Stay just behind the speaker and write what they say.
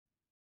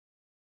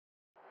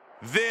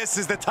This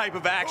is the type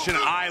of action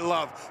I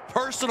love.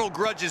 Personal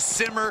grudges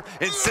simmer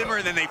and simmer,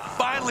 and then they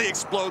finally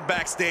explode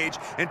backstage,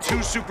 and two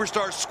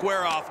superstars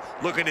square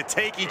off, looking to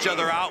take each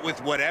other out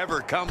with whatever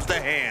comes to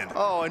hand.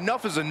 Oh,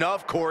 enough is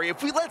enough, Corey.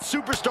 If we let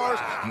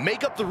superstars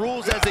make up the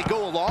rules as they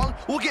go along,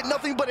 we'll get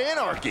nothing but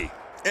anarchy.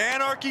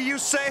 Anarchy, you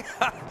say?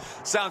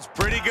 Sounds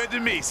pretty good to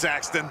me,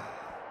 Saxton.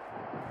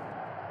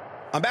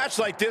 A match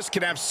like this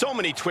can have so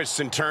many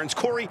twists and turns.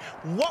 Corey,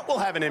 what will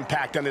have an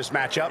impact on this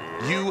matchup?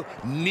 You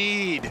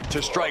need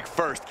to strike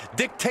first.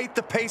 Dictate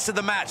the pace of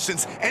the match.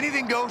 Since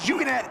anything goes, you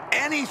can add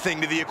anything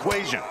to the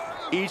equation.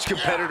 Each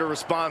competitor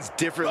responds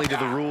differently to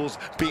the rules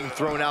being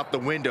thrown out the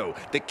window.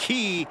 The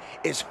key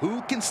is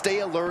who can stay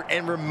alert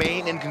and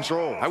remain in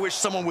control. I wish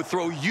someone would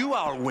throw you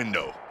out a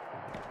window.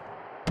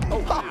 Oh,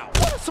 wow.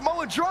 What a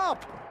Samoan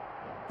drop!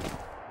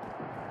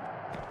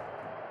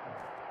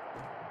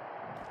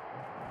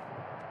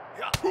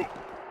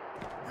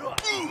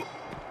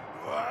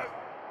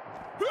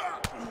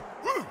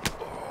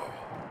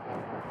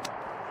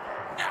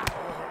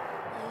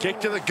 Kick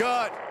to the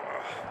gut.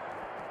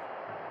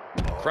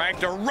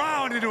 Cranked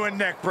around into a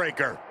neck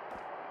breaker.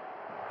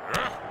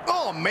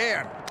 Oh,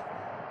 man.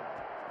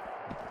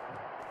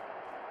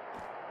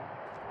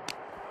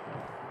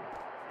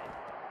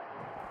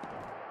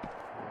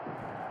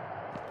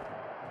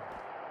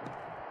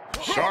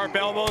 Sharp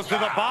elbows to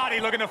the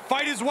body, looking to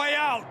fight his way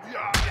out.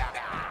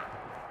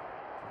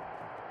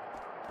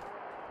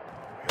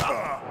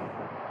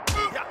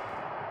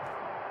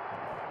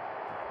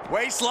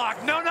 Waist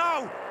lock, no,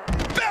 no!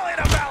 Belly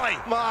to belly!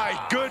 My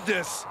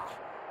goodness.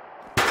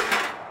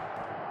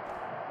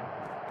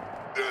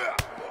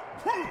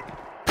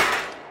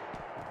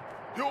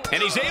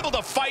 And he's able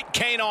to fight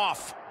Kane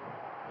off.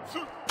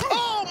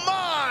 Oh,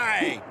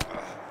 my!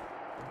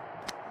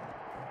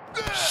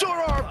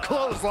 Short arm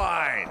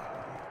clothesline.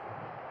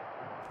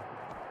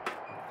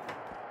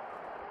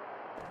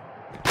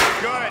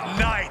 Good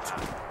night.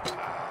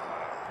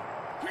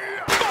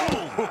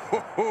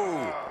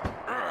 Boom!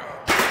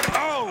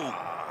 Oh!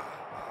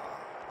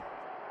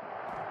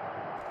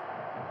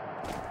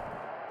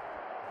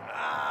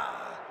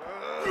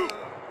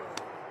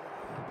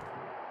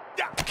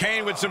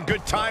 Kane with some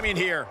good timing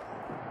here.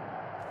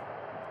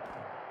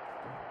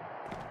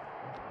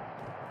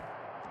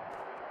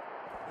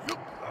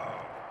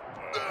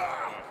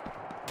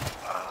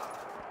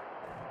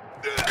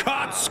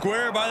 Caught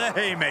square by the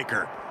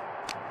haymaker.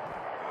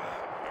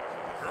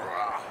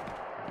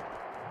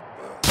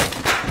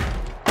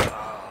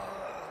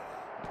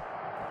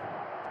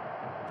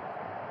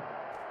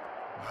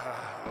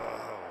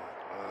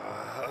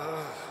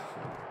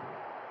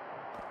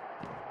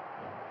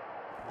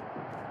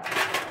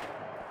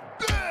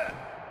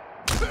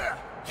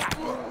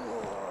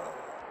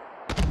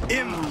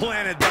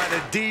 Implanted by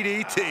the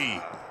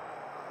DDT.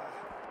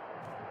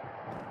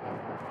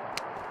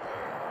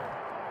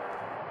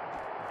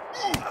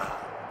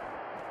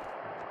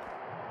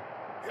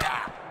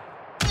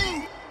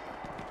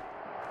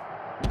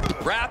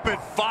 Rapid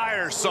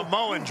fire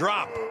Samoan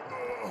drop.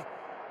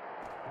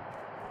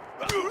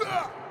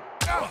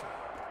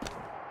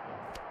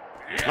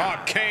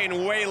 Oh,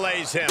 Kane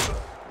waylays him.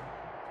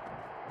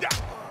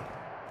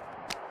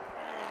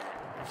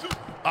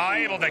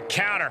 Able to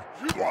counter.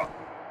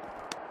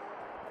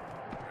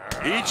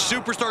 Each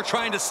superstar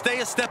trying to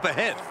stay a step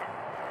ahead.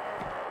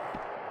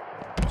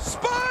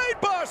 Spine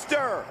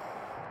buster.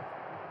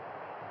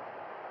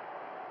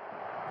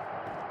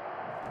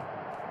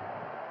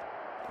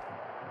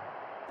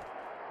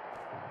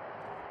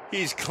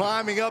 He's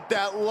climbing up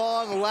that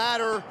long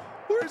ladder.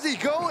 Where's he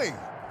going?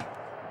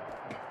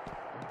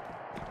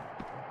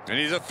 And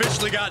he's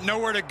officially got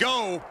nowhere to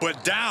go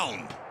but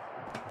down.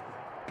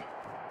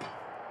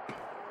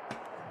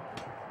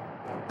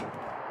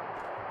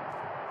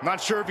 Not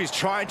sure if he's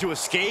trying to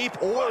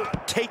escape or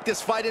take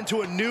this fight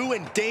into a new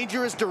and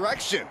dangerous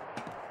direction.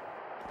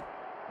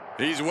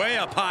 He's way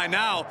up high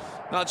now.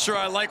 Not sure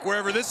I like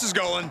wherever this is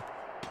going.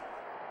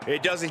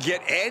 It doesn't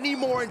get any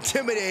more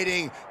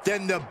intimidating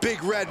than the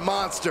big red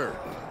monster.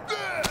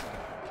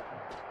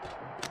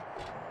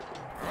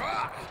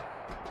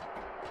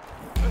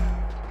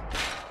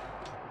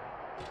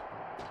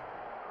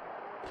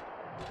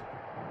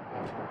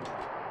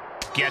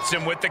 Gets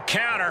him with the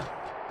counter.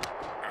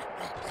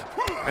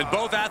 And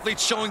both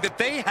athletes showing that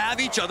they have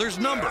each other's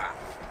number.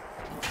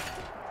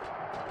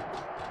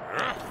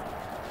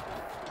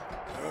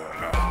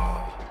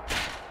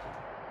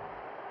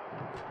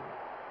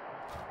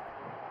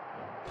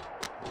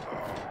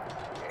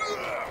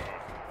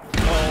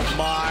 Oh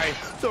my,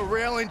 the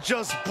railing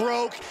just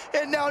broke,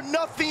 and now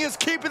nothing is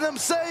keeping them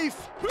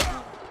safe.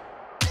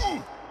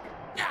 Oh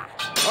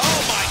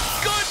my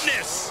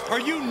goodness!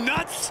 Are you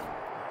nuts?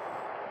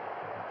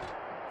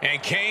 And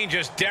Kane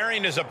just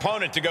daring his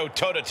opponent to go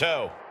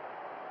toe-to-toe.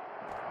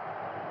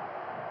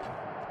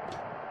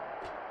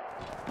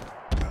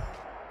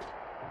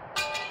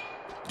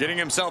 Getting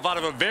himself out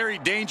of a very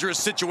dangerous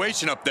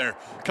situation up there,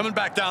 coming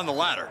back down the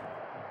ladder.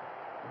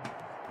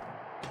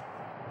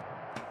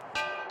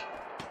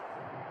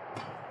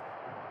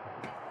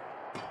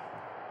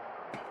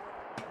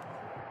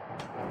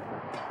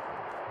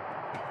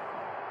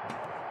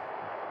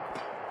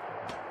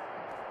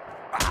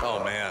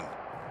 Oh, man.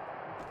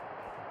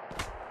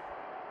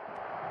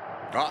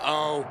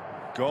 Uh-oh.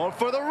 Going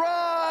for the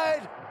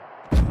ride.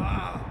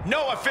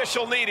 No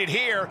official needed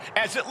here,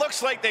 as it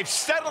looks like they've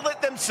settled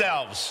it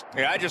themselves.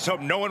 Yeah, I just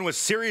hope no one was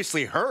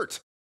seriously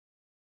hurt.